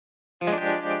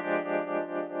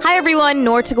Hi everyone,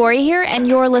 Noor Tagore here, and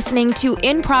you're listening to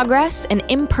In Progress, an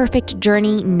imperfect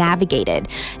journey navigated.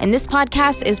 And this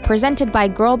podcast is presented by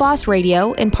Girl Boss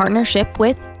Radio in partnership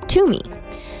with Tumi.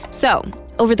 So,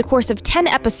 over the course of 10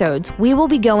 episodes, we will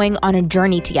be going on a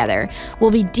journey together. We'll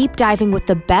be deep diving with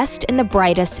the best and the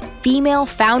brightest female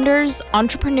founders,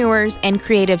 entrepreneurs, and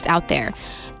creatives out there,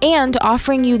 and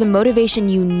offering you the motivation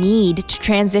you need to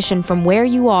transition from where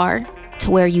you are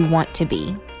to where you want to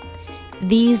be.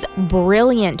 These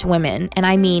brilliant women, and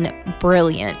I mean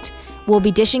brilliant, will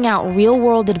be dishing out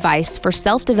real-world advice for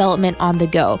self-development on the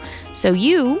go, so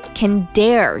you can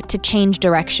dare to change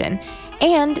direction,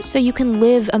 and so you can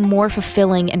live a more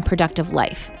fulfilling and productive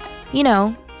life. You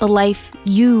know, the life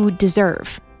you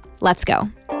deserve. Let's go.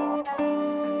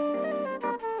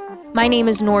 My name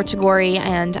is Noor Tagore,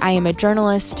 and I am a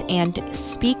journalist and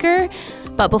speaker.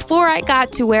 But before I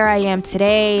got to where I am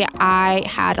today, I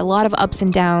had a lot of ups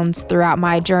and downs throughout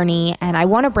my journey, and I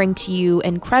want to bring to you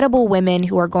incredible women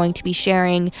who are going to be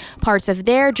sharing parts of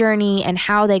their journey and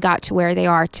how they got to where they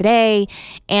are today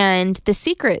and the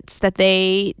secrets that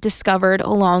they discovered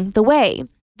along the way.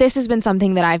 This has been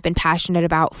something that I've been passionate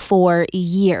about for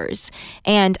years,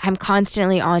 and I'm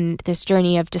constantly on this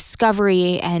journey of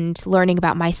discovery and learning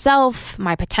about myself,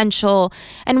 my potential,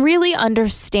 and really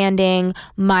understanding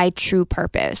my true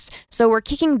purpose. So we're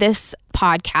kicking this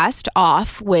podcast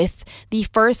off with the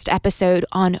first episode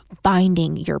on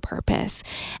finding your purpose.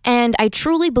 And I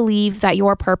truly believe that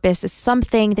your purpose is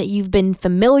something that you've been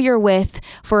familiar with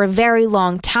for a very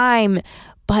long time,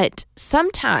 but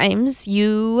sometimes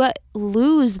you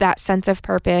lose that sense of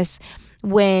purpose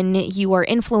when you are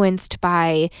influenced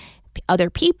by other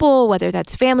people, whether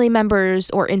that's family members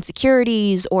or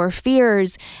insecurities or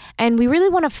fears. And we really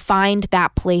want to find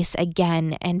that place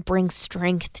again and bring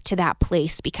strength to that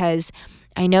place, because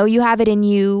I know you have it in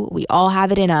you. We all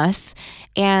have it in us.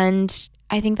 And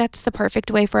I think that's the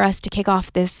perfect way for us to kick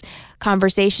off this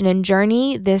conversation and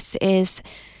journey. This is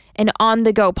an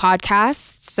on-the-go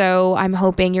podcast, so I'm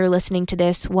hoping you're listening to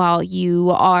this while you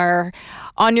are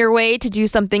on your way to do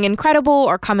something incredible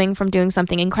or coming from doing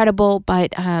something incredible,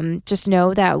 but just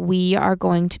know that we are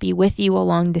going to be with you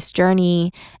along this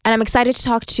journey. And I'm excited to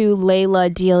talk to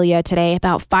Layla Delia today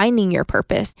about finding your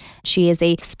purpose. She is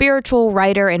a spiritual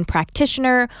writer and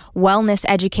practitioner, wellness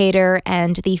educator,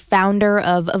 and the founder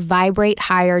of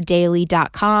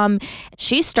VibrateHigherDaily.com.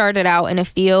 She started out in a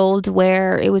field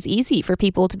where it was easy for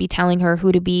people to be telling her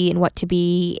who to be and what to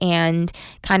be and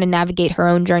kind of navigate her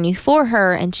own journey for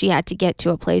her, and she had to get to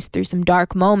a place through some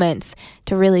dark moments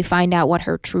to really find out what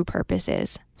her true purpose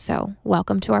is. So,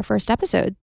 welcome to our first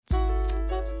episode.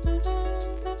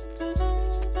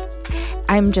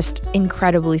 I'm just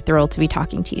incredibly thrilled to be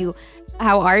talking to you.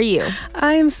 How are you?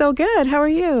 I am so good. How are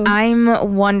you?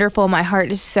 I'm wonderful. My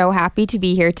heart is so happy to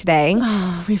be here today.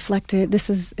 Oh, reflected.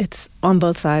 It's on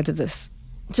both sides of this.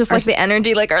 Just like the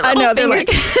energy, like our little fingers.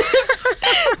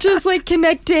 Just like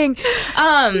connecting.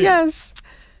 Yes.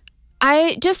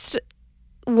 I just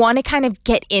want to kind of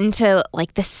get into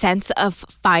like the sense of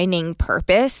finding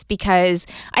purpose, because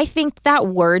I think that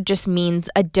word just means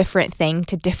a different thing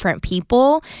to different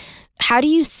people. How do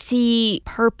you see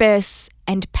purpose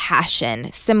and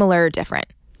passion? Similar or different?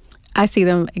 I see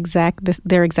them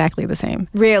they're exactly the same.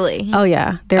 Really? Oh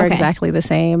yeah, they're exactly the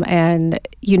same. And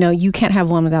you can't have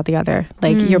one without the other.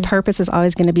 Like your purpose is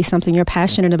always going to be something you're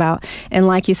passionate about. And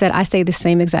like you said, I say the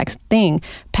same exact thing.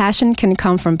 Passion can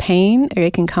come from pain, or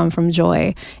it can come from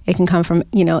joy. It can come from,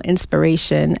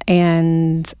 inspiration.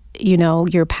 And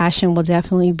your passion will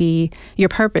definitely be, your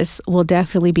purpose will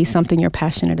definitely be something you're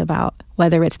passionate about,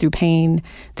 whether it's through pain,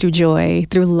 through joy,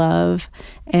 through love,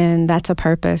 and that's a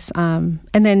purpose. And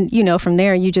then, from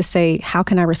there, you just say, how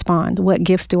can I respond? What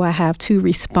gifts do I have to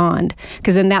respond?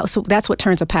 Because then that's what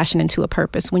turns a passion into a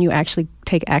purpose, when you actually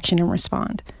take action and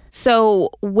respond.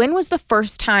 So when was the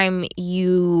first time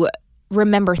you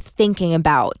remember thinking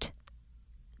about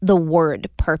the word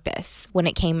purpose when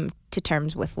it came to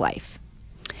terms with life?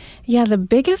 Yeah, the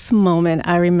biggest moment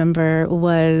I remember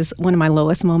was one of my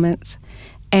lowest moments,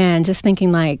 and just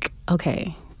thinking like,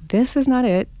 okay, this is not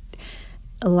it.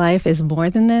 Life is more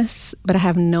than this, but I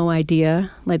have no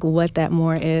idea like what that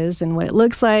more is and what it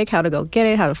looks like, how to go get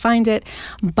it, how to find it.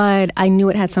 But I knew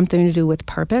it had something to do with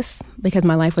purpose, because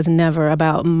my life was never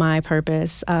about my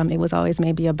purpose. It was always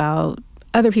maybe about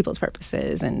other people's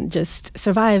purposes and just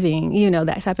surviving,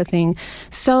 that type of thing.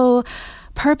 So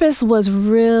Purpose was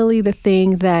really the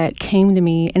thing that came to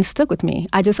me and stuck with me.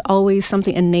 I just always,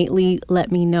 something innately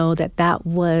let me know that that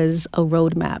was a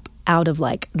roadmap out of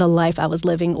like the life I was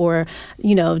living, or,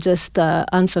 you know, just the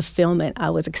unfulfillment I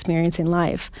was experiencing in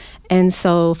life. And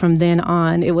so from then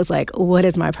on, it was like, what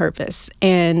is my purpose?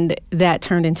 And that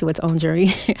turned into its own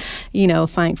journey, you know,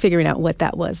 figuring out what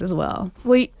that was as well.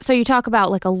 Well, so you talk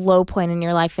about like a low point in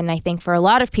your life. And I think for a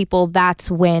lot of people, that's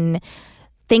when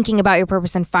thinking about your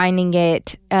purpose and finding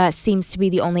it seems to be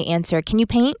the only answer. Can you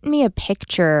paint me a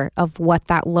picture of what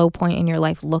that low point in your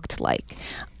life looked like?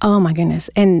 Oh my goodness.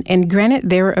 And granted,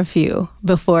 there were a few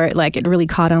before like it really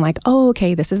caught on, like, oh,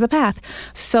 okay, this is the path.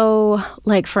 So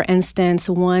like, for instance,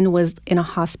 one was in a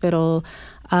hospital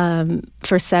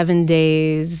for 7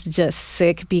 days, just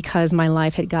sick because my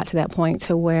life had got to that point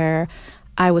to where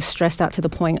I was stressed out to the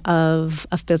point of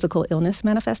a physical illness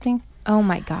manifesting. Oh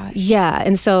my gosh. Yeah.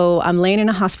 And so I'm laying in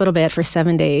a hospital bed for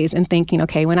 7 days and thinking,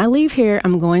 okay, when I leave here,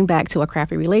 I'm going back to a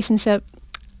crappy relationship,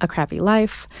 a crappy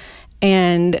life.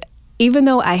 And even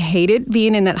though I hated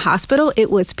being in that hospital,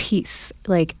 it was peace.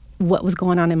 Like, what was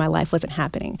going on in my life wasn't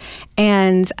happening.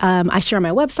 And I share on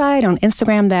my website, on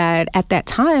Instagram, that at that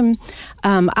time,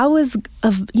 I was,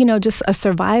 just a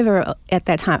survivor at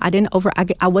that time.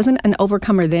 I wasn't an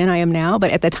overcomer then, I am now, but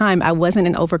at the time, I wasn't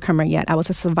an overcomer yet. I was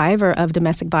a survivor of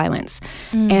domestic violence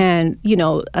and,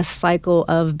 a cycle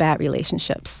of bad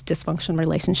relationships, dysfunctional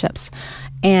relationships.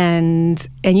 And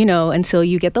until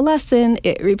you get the lesson,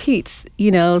 it repeats,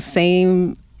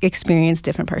 same experience,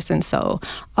 different person. So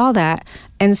all that.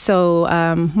 And so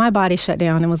my body shut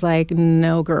down and was like,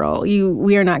 no, girl,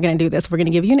 we are not going to do this. We're going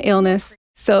to give you an illness.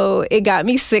 So it got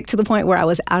me sick to the point where I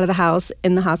was out of the house,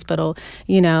 in the hospital,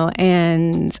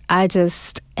 and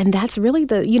and that's really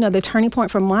the turning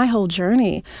point for my whole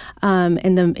journey.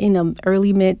 In the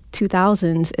early mid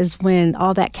 2000s is when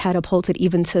all that catapulted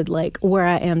even to like where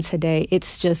I am today.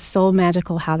 It's just so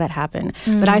magical how that happened.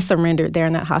 But I surrendered there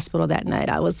in that hospital that night.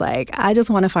 I was like, I just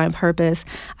want to find purpose.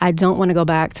 I don't want to go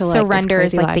back to like surrender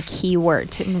this crazy is like life. the key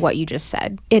word in what you just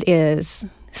said. It is.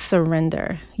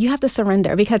 Surrender. You have to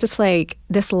surrender, because it's like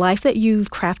this life that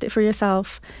you've crafted for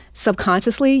yourself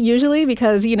subconsciously, usually,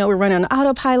 because, we're running on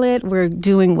autopilot. We're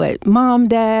doing what mom,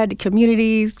 dad,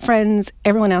 communities, friends,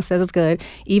 everyone else says is good,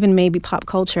 even maybe pop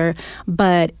culture.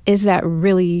 But is that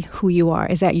really who you are?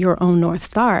 Is that your own North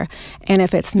Star? And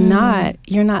if it's not,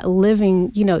 you're not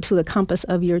living, to the compass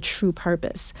of your true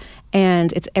purpose.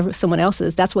 And it's someone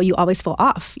else's. That's why you always feel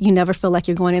off. You never feel like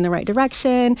you're going in the right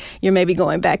direction. You're maybe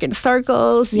going back in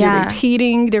circles. Yeah. You're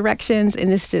repeating directions,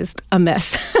 and it's just a mess.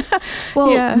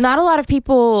 Well, not a lot of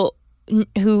people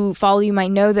who follow you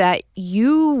might know that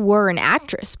you were an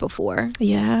actress before.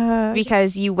 Yeah.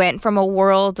 Because you went from a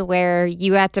world where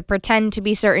you had to pretend to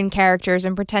be certain characters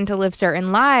and pretend to live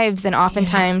certain lives. And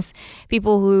oftentimes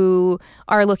people who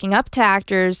are looking up to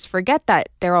actors forget that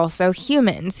they're also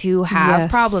humans who have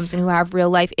problems and who have real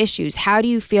life issues. How do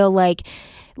you feel like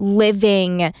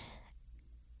living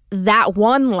that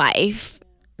one life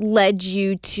led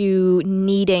you to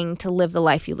needing to live the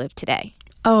life you live today?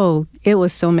 Oh, it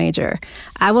was so major.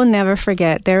 I will never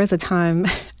forget. There was a time,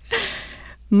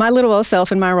 my little old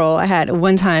self in my role, I had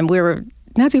one time, we were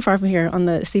not too far from here on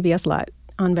the CBS lot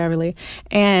on Beverly.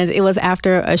 And it was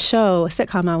after a show, a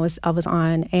sitcom I was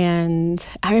on. And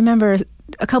I remember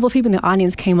a couple of people in the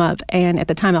audience came up, and at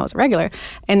the time I was a regular,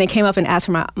 and they came up and asked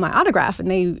for my autograph.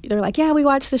 And they're like, yeah, we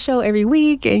watch the show every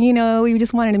week, and we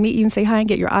just wanted to meet you and say hi and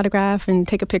get your autograph and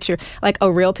take a picture, like a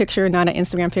real picture, not an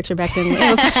Instagram picture back then. It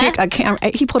was like a camera.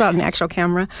 He pulled out an actual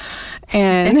camera,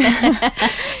 and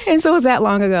and so it was that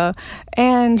long ago.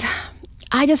 And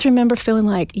I just remember feeling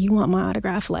like, you want my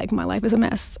autograph? Like, my life is a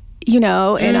mess, and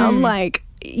I'm like,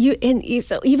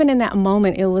 so even in that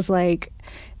moment, it was like,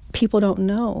 people don't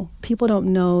know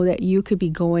that you could be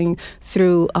going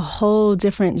through a whole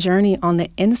different journey on the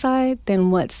inside than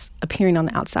what's appearing on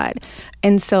the outside.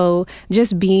 And so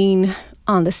just being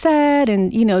on the set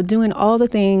and, doing all the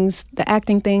things, the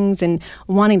acting things, and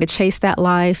wanting to chase that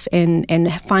life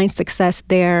and find success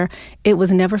there, it was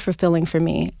never fulfilling for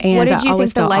me. And what did you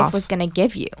think the life off. was going to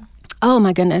give you? Oh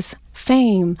my goodness,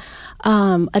 fame,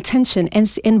 attention,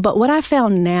 but what I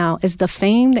found now is the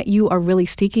fame that you are really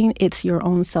seeking, it's your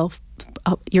own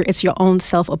it's your own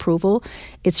self-approval,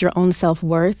 it's your own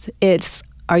self-worth. It's,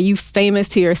 are you famous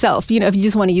to yourself? If you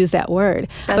just want to use that word.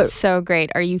 That's so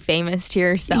great. Are you famous to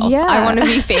yourself? Yeah. I want to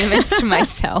be famous to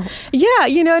myself. Yeah,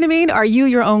 you know what I mean? Are you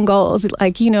your own goals?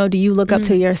 Like, do you look up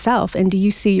to yourself, and do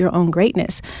you see your own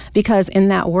greatness? Because in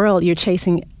that world, you're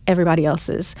chasing everybody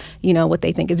else's, what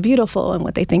they think is beautiful and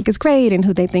what they think is great and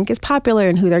who they think is popular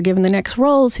and who they're giving the next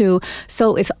role to.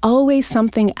 So it's always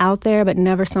something out there, but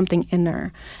never something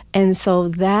inner. And so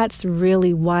that's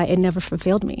really why it never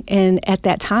fulfilled me. And at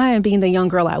that time, being the young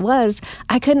girl I was,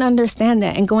 I couldn't understand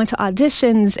that, and going to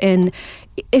auditions, and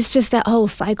it's just that whole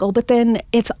cycle. But then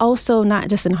it's also not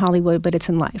just in Hollywood, but it's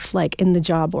in life, like in the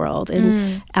job world,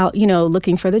 and out,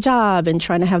 looking for the job and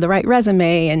trying to have the right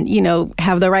resume and,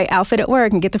 have the right outfit at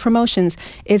work and get the promotions.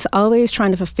 It's always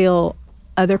trying to fulfill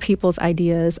other people's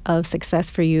ideas of success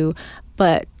for you.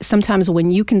 But sometimes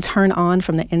when you can turn on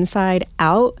from the inside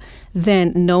out,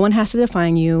 then no one has to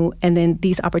define you. And then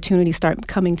these opportunities start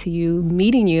coming to you,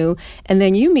 meeting you, and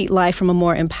then you meet life from a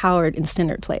more empowered and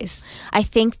centered place. I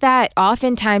think that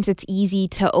oftentimes it's easy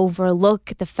to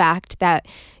overlook the fact that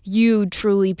you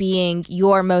truly being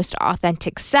your most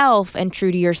authentic self and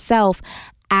true to yourself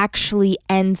actually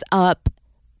ends up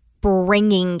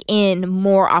bringing in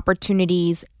more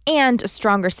opportunities and a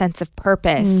stronger sense of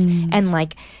purpose and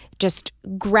like just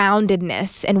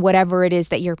groundedness in whatever it is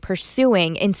that you're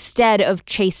pursuing, instead of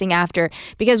chasing after.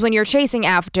 Because when you're chasing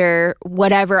after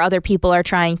whatever other people are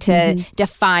trying to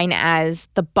define as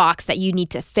the box that you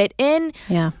need to fit in,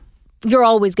 you're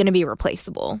always going to be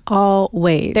replaceable.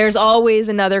 Always. There's always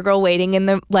another girl waiting in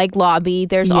the lobby.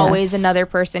 There's always another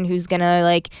person who's going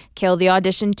to kill the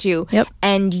audition too. Yep.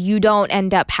 And you don't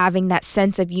end up having that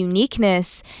sense of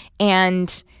uniqueness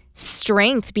and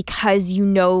strength because you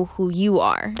know who you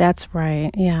are. That's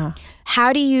right. Yeah.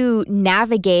 How do you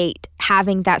navigate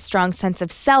having that strong sense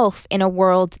of self in a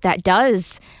world that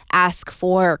does ask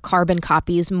for carbon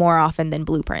copies more often than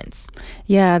blueprints?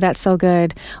 Yeah, that's so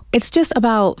good. It's just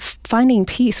about finding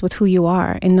peace with who you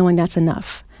are and knowing that's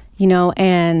enough.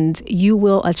 And you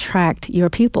will attract your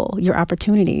people, your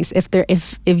opportunities. If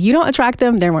you don't attract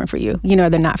them, they weren't for you. They're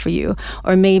not for you.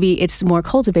 Or maybe it's more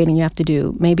cultivating you have to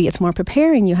do. Maybe it's more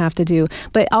preparing you have to do.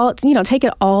 But take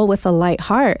it all with a light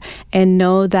heart and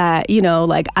know that,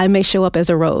 I may show up as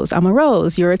a rose. I'm a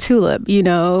rose. You're a tulip.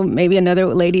 Maybe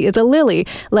another lady is a lily.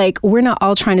 We're not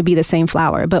all trying to be the same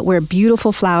flower, but we're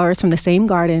beautiful flowers from the same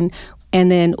garden. And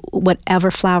then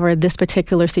whatever flower this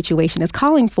particular situation is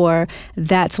calling for,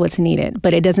 that's what's needed.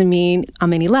 But it doesn't mean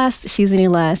I'm any less, she's any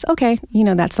less. Okay,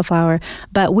 that's the flower.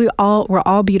 But we're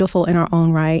all beautiful in our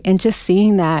own right. And just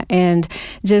seeing that, and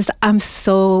I'm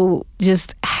so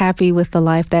just happy with the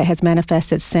life that has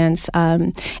manifested since.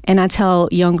 And I tell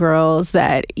young girls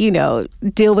that,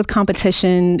 deal with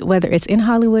competition, whether it's in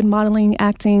Hollywood, modeling,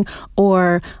 acting,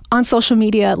 or on social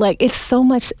media. It's so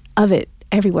much of it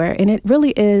everywhere. And it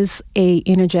really is a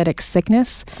energetic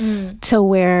sickness to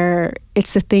where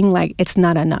it's a thing it's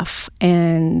not enough.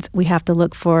 And we have to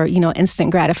look for,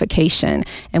 instant gratification.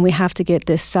 And we have to get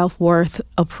this self-worth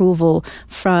approval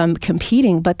from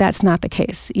competing. But that's not the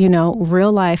case.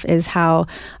 Real life is how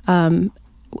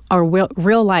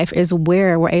real life is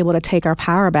where we're able to take our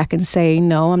power back and say,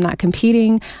 no, I'm not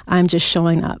competing. I'm just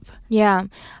showing up. Yeah.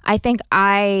 I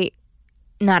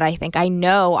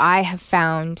know I have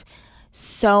found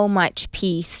so much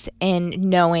peace in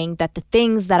knowing that the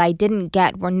things that I didn't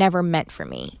get were never meant for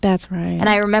me. That's right. And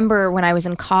I remember when I was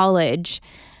in college,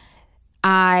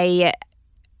 I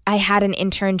had an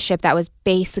internship that was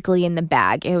basically in the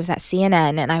bag. It was at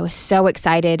CNN, and I was so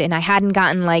excited, and I hadn't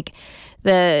gotten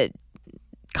the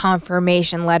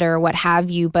confirmation letter or what have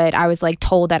you, but I was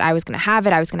told that I was going to have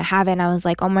it. And I was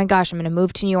like, oh my gosh, I'm going to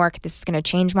move to New York. This is going to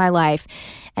change my life.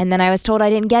 And then I was told I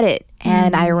didn't get it.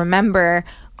 And I remember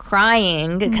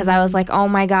crying because I was like, oh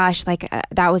my gosh,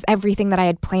 that was everything that I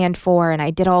had planned for. And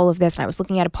I did all of this, and I was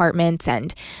looking at apartments,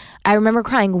 and I remember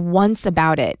crying once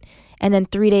about it. And then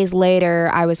 3 days later,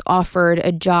 I was offered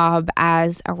a job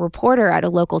as a reporter at a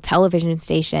local television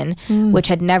station, which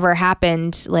had never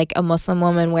happened, a Muslim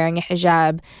woman wearing a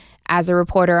hijab as a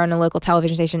reporter on a local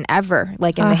television station ever,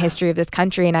 in the history of this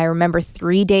country. And I remember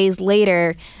 3 days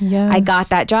later, I got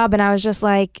that job, and I was just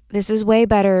like, this is way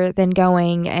better than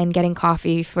going and getting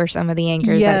coffee for some of the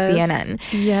anchors at CNN.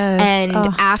 Yes. And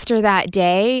after that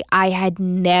day, I had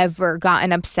never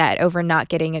gotten upset over not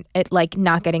getting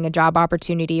a job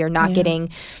opportunity or not getting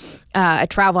a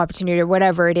travel opportunity or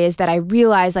whatever it is, that I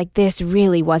realized this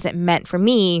really wasn't meant for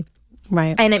me.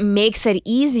 Right. And it makes it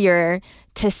easier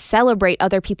to celebrate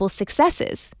other people's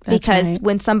successes. That's because right.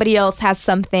 When somebody else has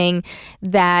something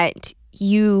that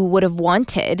you would have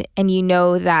wanted and you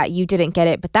know that you didn't get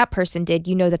it, but that person did,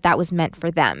 you know that that was meant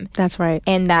for them. That's right.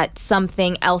 And that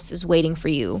something else is waiting for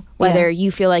you, whether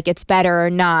you feel like it's better or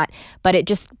not. But it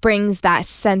just brings that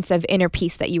sense of inner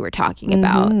peace that you were talking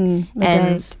about.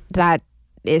 And that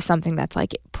is something that's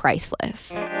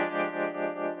priceless.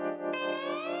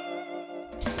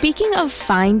 Speaking of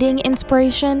finding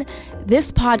inspiration,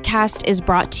 this podcast is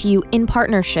brought to you in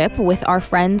partnership with our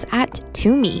friends at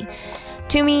Tumi.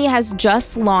 Tumi has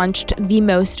just launched the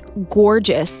most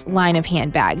gorgeous line of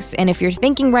handbags. And if you're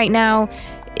thinking right now,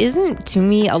 isn't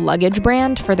Tumi a luggage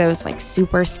brand for those like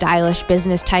super stylish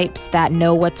business types that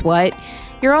know what's what?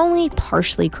 You're only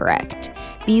partially correct.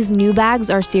 These new bags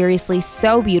are seriously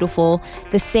so beautiful,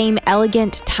 the same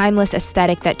elegant, timeless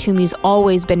aesthetic that Tumi's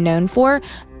always been known for,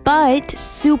 but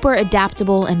super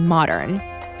adaptable and modern.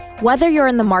 Whether you're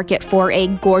in the market for a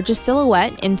gorgeous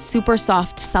silhouette in super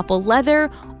soft, supple leather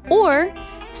or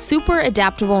super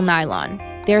adaptable nylon,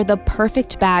 they're the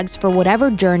perfect bags for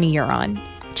whatever journey you're on.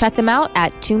 Check them out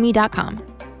at tumi.com.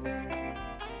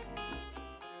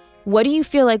 What do you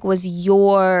feel like was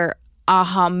your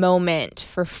aha moment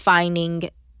for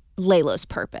finding Layla's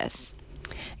purpose?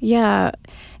 Yeah,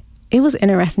 it was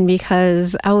interesting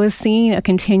because I was seeing a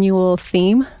continual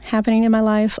theme happening in my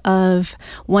life of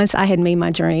once I had made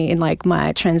my journey and like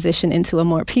my transition into a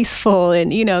more peaceful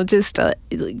and, just,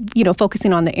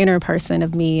 focusing on the inner person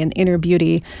of me and inner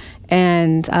beauty.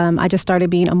 And I just started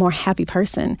being a more happy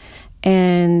person.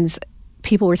 And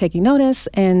people were taking notice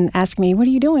and asking me, what are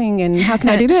you doing? And how can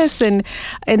I do this? And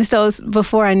so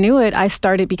before I knew it, I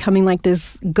started becoming like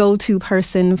this go-to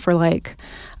person for like,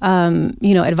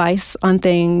 advice on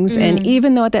things. And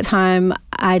even though at that time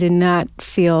I did not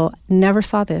never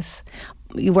saw this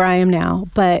where I am now,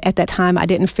 but at that time I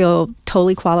didn't feel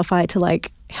totally qualified to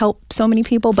like help so many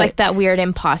people. It's like that weird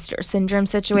imposter syndrome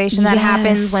situation that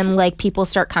happens when like people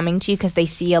start coming to you because they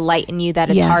see a light in you that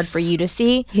it's hard for you to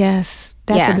see. Yes,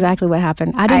 that's exactly what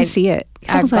happened. I didn't see it.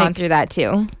 I've gone through that too.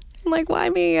 I'm like, why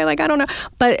me? Like, I don't know.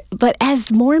 But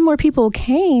as more and more people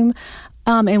came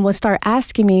and would start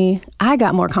asking me, I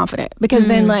got more confident because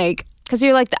then like, because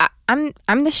you're like, I'm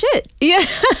the shit. Yeah.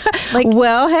 Like,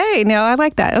 well, hey, no, I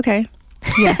like that. Okay.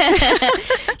 Yeah.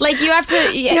 Like you have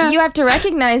to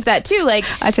recognize that too. Like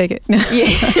I take it.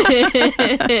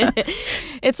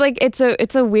 It's like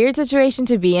it's a weird situation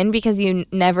to be in because you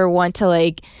never want to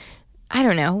like, I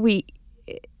don't know.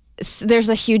 There's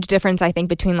a huge difference, I think,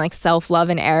 between like self-love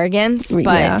and arrogance,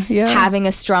 but having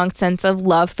a strong sense of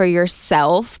love for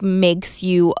yourself makes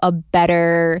you a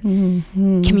better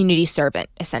community servant,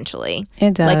 essentially.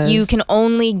 It does. Like you can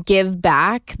only give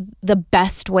back the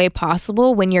best way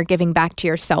possible when you're giving back to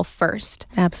yourself first.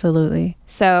 Absolutely.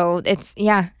 So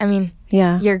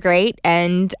you're great.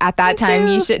 And at that time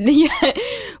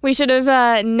we should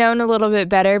have known a little bit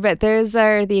better, but those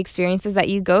are the experiences that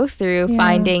you go through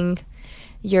finding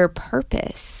your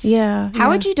purpose. Yeah. How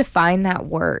would you define that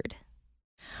word?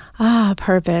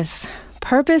 Purpose.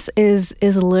 Purpose is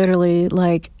literally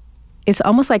like, it's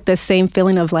almost like the same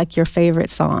feeling of like your favorite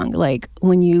song. Like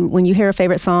when you hear a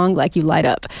favorite song, like you light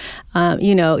up.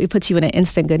 It puts you in an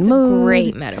instant good mood. A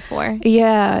great metaphor.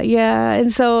 Yeah.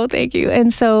 And so, thank you.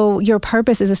 And so your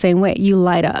purpose is the same way. You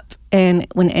light up. And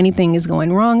when anything is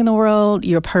going wrong in the world,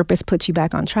 your purpose puts you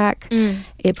back on track.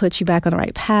 It puts you back on the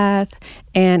right path.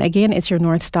 And again, it's your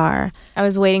North Star. I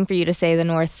was waiting for you to say the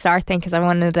North Star thing because I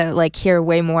wanted to like hear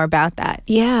way more about that.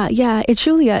 Yeah, it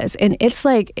truly is. And it's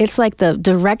like the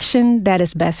direction that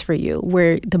is best for you,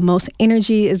 where the most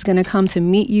energy is going to come to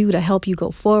meet you, to help you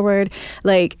go forward.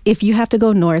 Like if you have to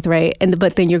go north, right?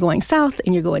 But then you're going south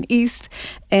and you're going east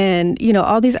and,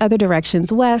 all these other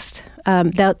directions, west,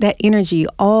 that energy,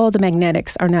 all the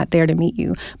magnetics are not there to meet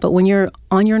you. But when you're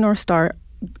on your North Star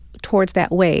towards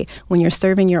that way, when you're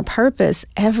serving your purpose,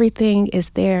 everything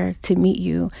is there to meet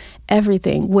you.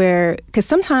 Everything. Because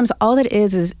sometimes all it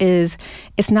is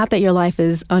it's not that your life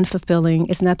is unfulfilling.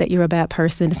 It's not that you're a bad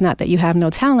person. It's not that you have no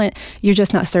talent. You're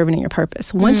just not serving in your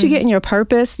purpose. Once you get in your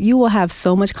purpose, you will have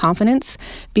so much confidence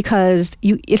because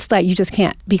it's like you just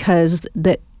can't, because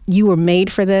that you were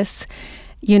made for this.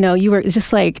 It's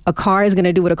just like a car is going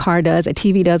to do what a car does. A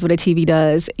TV does what a TV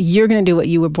does. You're going to do what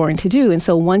you were born to do. And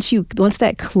so once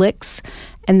that clicks,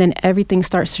 and then everything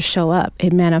starts to show up,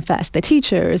 it manifests. The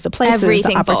teachers, the places,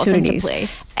 everything the opportunities. Falls into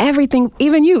place. Everything,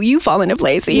 even you fall into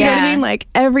place. You know what I mean? Like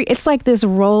it's like this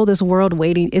world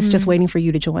waiting. It's just waiting for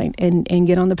you to join and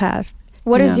get on the path.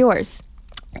 What is yours?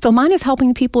 So mine is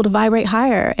helping people to vibrate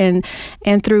higher and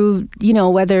through,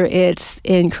 whether it's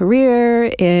in career,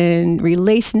 in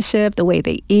relationship, the way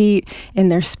they eat, in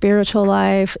their spiritual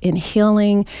life, in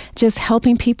healing, just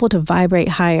helping people to vibrate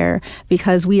higher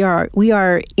because we are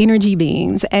energy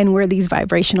beings and we're these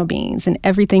vibrational beings, and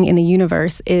everything in the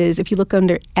universe is, if you look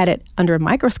at it under a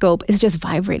microscope, it's just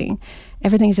vibrating.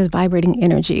 Everything's just vibrating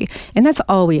energy. And that's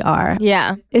all we are.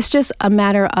 Yeah. It's just a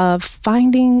matter of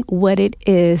finding what it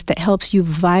is that helps you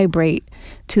vibrate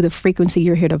to the frequency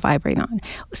you're here to vibrate on.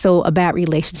 So a bad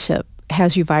relationship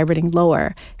has you vibrating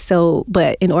lower. So,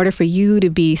 but in order for you to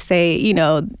be, say,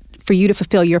 for you to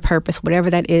fulfill your purpose,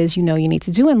 whatever that is, you need to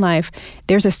do in life,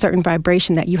 there's a certain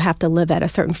vibration that you have to live at, a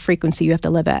certain frequency you have to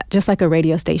live at. Just like a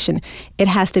radio station, it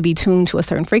has to be tuned to a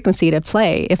certain frequency to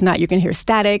play. If not, you're going to hear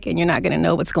static and you're not going to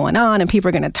know what's going on, and people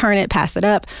are going to turn it, pass it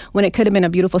up, when it could have been a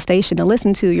beautiful station to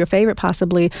listen to, your favorite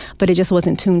possibly, but it just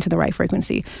wasn't tuned to the right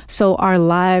frequency. So our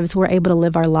lives, we're able to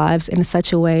live our lives in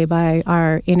such a way by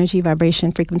our energy,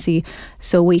 vibration, frequency,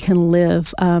 so we can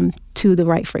live to the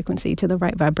right frequency, to the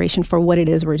right vibration for what it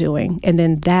is we're doing. And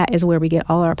then that is where we get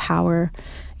all our power,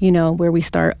 where we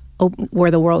start, where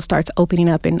the world starts opening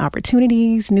up in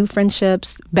opportunities, new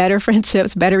friendships, better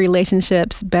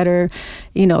relationships, better,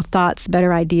 thoughts,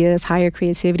 better ideas, higher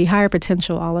creativity, higher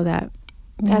potential, all of that.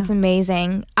 Yeah. That's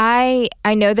amazing. I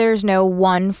know there's no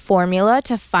one formula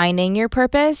to finding your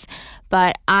purpose,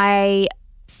 but I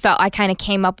kind of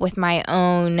came up with my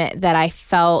own that I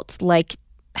felt like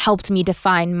helped me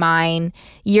define mine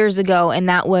years ago, and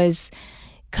that was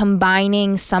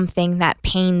combining something that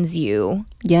pains you.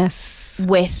 Yes.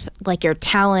 With like your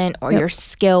talent or your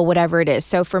skill, whatever it is.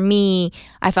 So for me,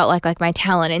 I felt like my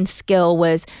talent and skill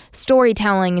was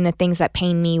storytelling, and the things that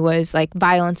pain me was like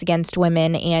violence against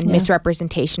women and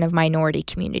misrepresentation of minority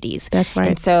communities. That's right.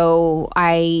 And so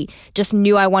I just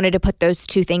knew I wanted to put those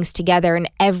two things together,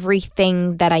 and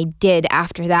everything that I did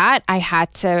after that, I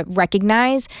had to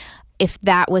recognize if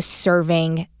that was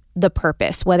serving the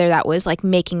purpose, whether that was like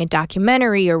making a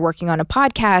documentary or working on a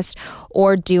podcast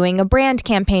or doing a brand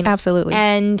campaign. Absolutely.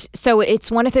 And so it's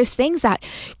one of those things that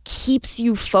keeps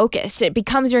you focused. It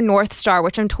becomes your North Star,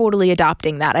 which I'm totally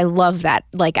adopting that. I love that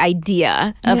like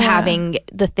idea of having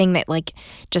the thing that like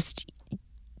just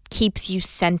keeps you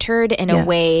centered in a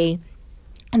way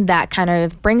that kind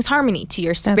of brings harmony to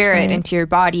your spirit and to your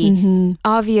body. Mm-hmm.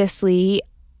 Obviously,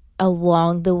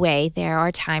 along the way, there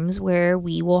are times where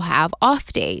we will have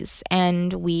off days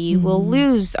and we will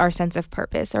lose our sense of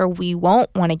purpose, or we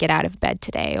won't want to get out of bed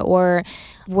today, or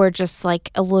we're just like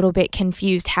a little bit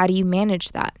confused. How do you manage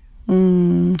that?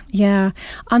 Yeah.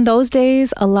 On those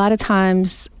days, a lot of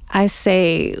times I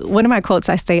say, one of my quotes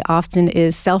I say often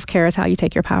is, self-care is how you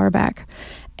take your power back.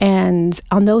 And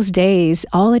on those days,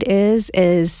 all it is,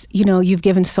 you've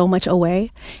given so much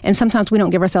away. And sometimes we don't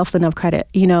give ourselves enough credit.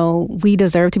 We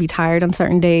deserve to be tired on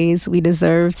certain days. We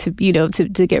deserve to,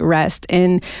 to get rest.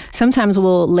 And sometimes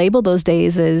we'll label those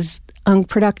days as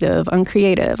unproductive,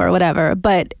 uncreative, or whatever.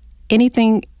 But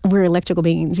anything, we're electrical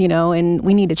beings, and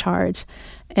we need to charge.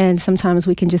 And sometimes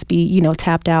we can just be,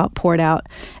 tapped out, poured out.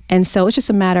 And so it's just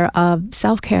a matter of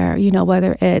self-care,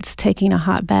 whether it's taking a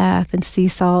hot bath and sea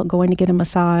salt, going to get a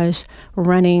massage,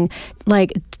 running,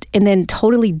 and then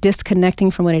totally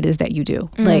disconnecting from what it is that you do.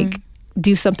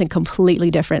 Do something completely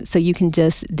different so you can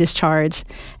just discharge.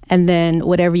 And then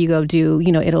whatever you go do,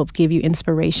 it'll give you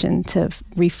inspiration to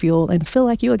refuel and feel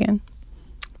like you again.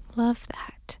 Love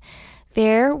that.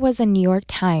 There was a New York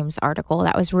Times article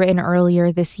that was written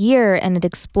earlier this year, and it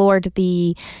explored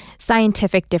the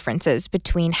scientific differences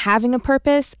between having a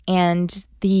purpose and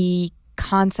the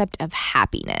concept of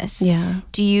happiness. Yeah.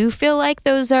 Do you feel like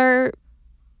those are,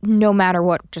 no matter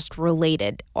what, just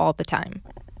related all the time?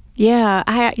 Yeah,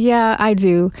 I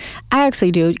do. I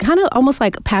actually do. Kind of almost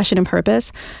like passion and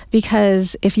purpose,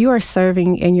 because if you are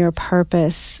serving in your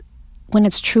purpose, when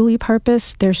it's truly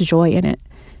purpose, there's joy in it.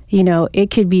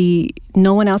 It could be,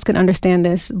 no one else can understand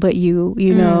this but you,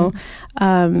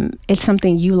 it's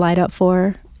something you light up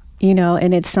for,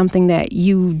 and it's something that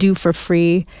you do for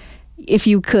free. If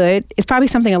you could, it's probably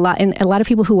something a lot of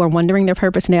people who are wondering their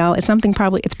purpose now, it's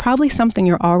probably something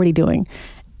you're already doing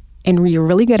and you're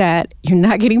really good at. You're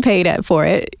not getting paid for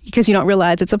it because you don't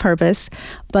realize it's a purpose,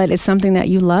 but it's something that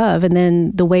you love. And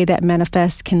then the way that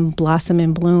manifests can blossom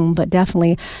and bloom, but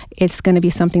definitely it's going to be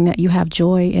something that you have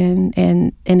joy in.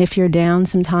 And if you're down,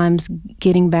 sometimes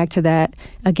getting back to that,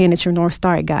 again, it's your North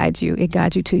Star. It guides you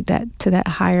to that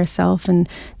higher self and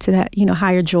to that,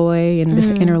 higher joy and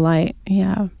this inner light.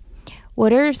 Yeah.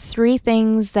 What are 3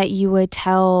 things that you would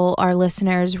tell our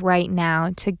listeners right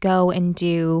now to go and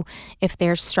do if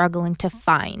they're struggling to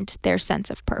find their sense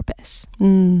of purpose?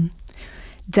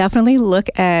 Definitely look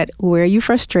at where you're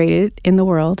frustrated in the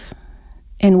world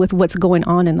and with what's going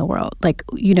on in the world.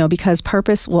 Because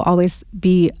purpose will always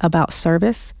be about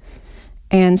service.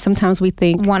 And sometimes we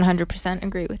think... 100%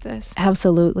 agree with this.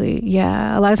 Absolutely.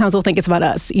 Yeah. A lot of times we'll think it's about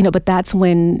us, but that's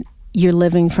when you're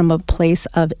living from a place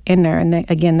of inner. And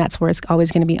again, that's where it's always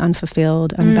going to be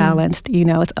unfulfilled, unbalanced.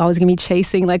 It's always going to be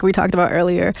chasing, like we talked about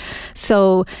earlier.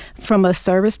 So from a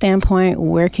service standpoint,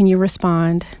 where can you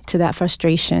respond to that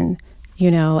frustration?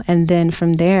 And then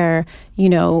from there,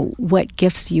 what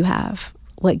gifts do you have?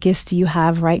 what gifts do you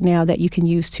have right now that you can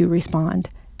use to respond?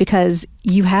 Because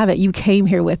you have it. You came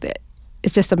here with it.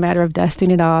 It's just a matter of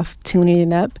dusting it off, tuning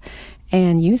it up,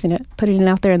 and using it, putting it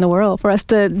out there in the world for us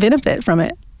to benefit from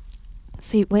it.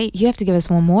 So wait, you have to give us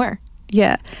one more.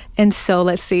 Yeah. And so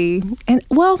let's see. And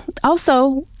well,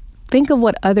 also think of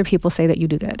what other people say that you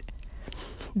do good.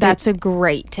 That's a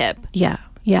great tip. Yeah.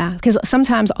 Yeah. Because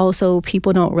sometimes also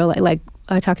people don't realize, like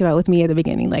I talked about with me at the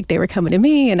beginning, like they were coming to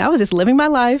me and I was just living my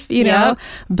life, you know,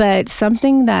 but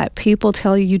something that people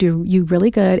tell you do you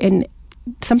really good, and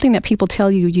something that people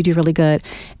tell you do really good,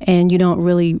 and you don't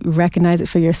really recognize it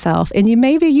for yourself. And you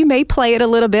may play it a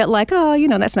little bit like, oh, you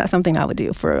know, that's not something I would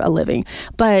do for a living.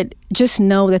 But just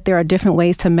know that there are different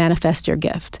ways to manifest your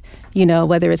gift. You know,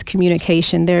 whether it's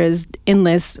communication, there's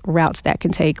endless routes that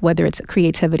can take, whether it's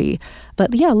creativity.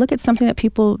 But yeah, look at something that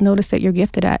people notice that you're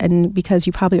gifted at, and because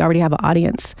you probably already have an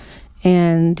audience.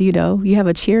 And, you know, you have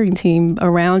a cheering team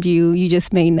around you. You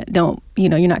just you're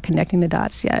not connecting the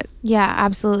dots yet. Yeah,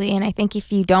 absolutely. And I think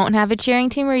if you don't have a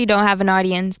cheering team or you don't have an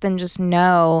audience, then just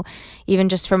know, even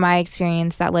just from my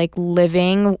experience, that like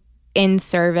living in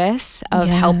service of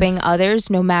helping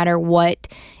others, no matter what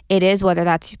it is, whether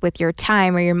that's with your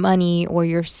time or your money or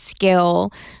your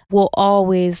skill, will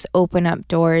always open up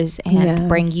doors and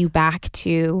bring you back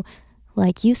to,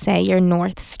 like you say, your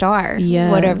North Star,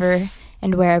 whatever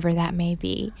and wherever that may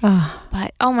be.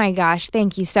 But oh my gosh,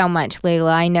 thank you so much,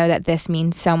 Layla. I know that this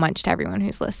means so much to everyone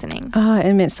who's listening.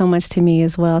 It meant so much to me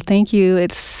as well. Thank you.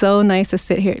 It's so nice to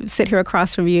sit here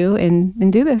across from you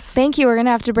and do this. Thank you. We're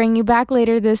gonna have to bring you back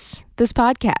later this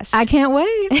podcast. I can't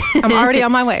wait. I'm already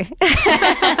on my way.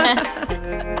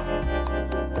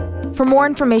 For more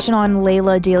information on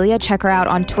Layla Delia, check her out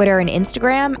on Twitter and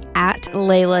Instagram at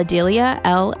Layla Delia,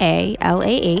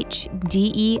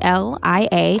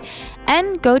 LALAHDELIA,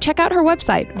 and go check out her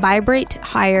website,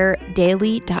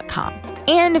 vibratehigherdaily.com.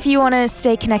 And if you want to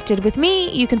stay connected with me,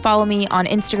 you can follow me on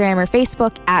Instagram or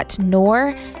Facebook at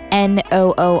Noor,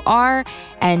 Noor,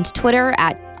 and Twitter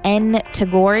at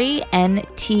ntagori,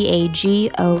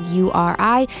 NTAGOURI.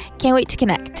 Can't wait to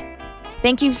connect.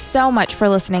 Thank you so much for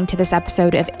listening to this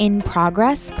episode of In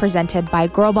Progress, presented by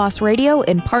Girl Boss Radio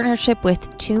in partnership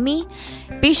with Toomey.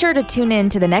 Be sure to tune in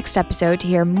to the next episode to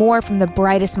hear more from the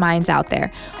brightest minds out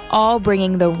there, all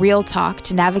bringing the real talk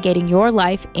to navigating your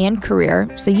life and career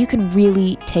so you can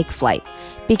really take flight.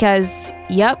 Because,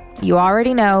 yep, you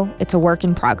already know it's a work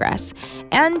in progress.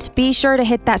 And be sure to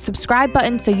hit that subscribe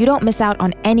button so you don't miss out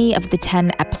on any of the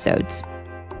 10 episodes.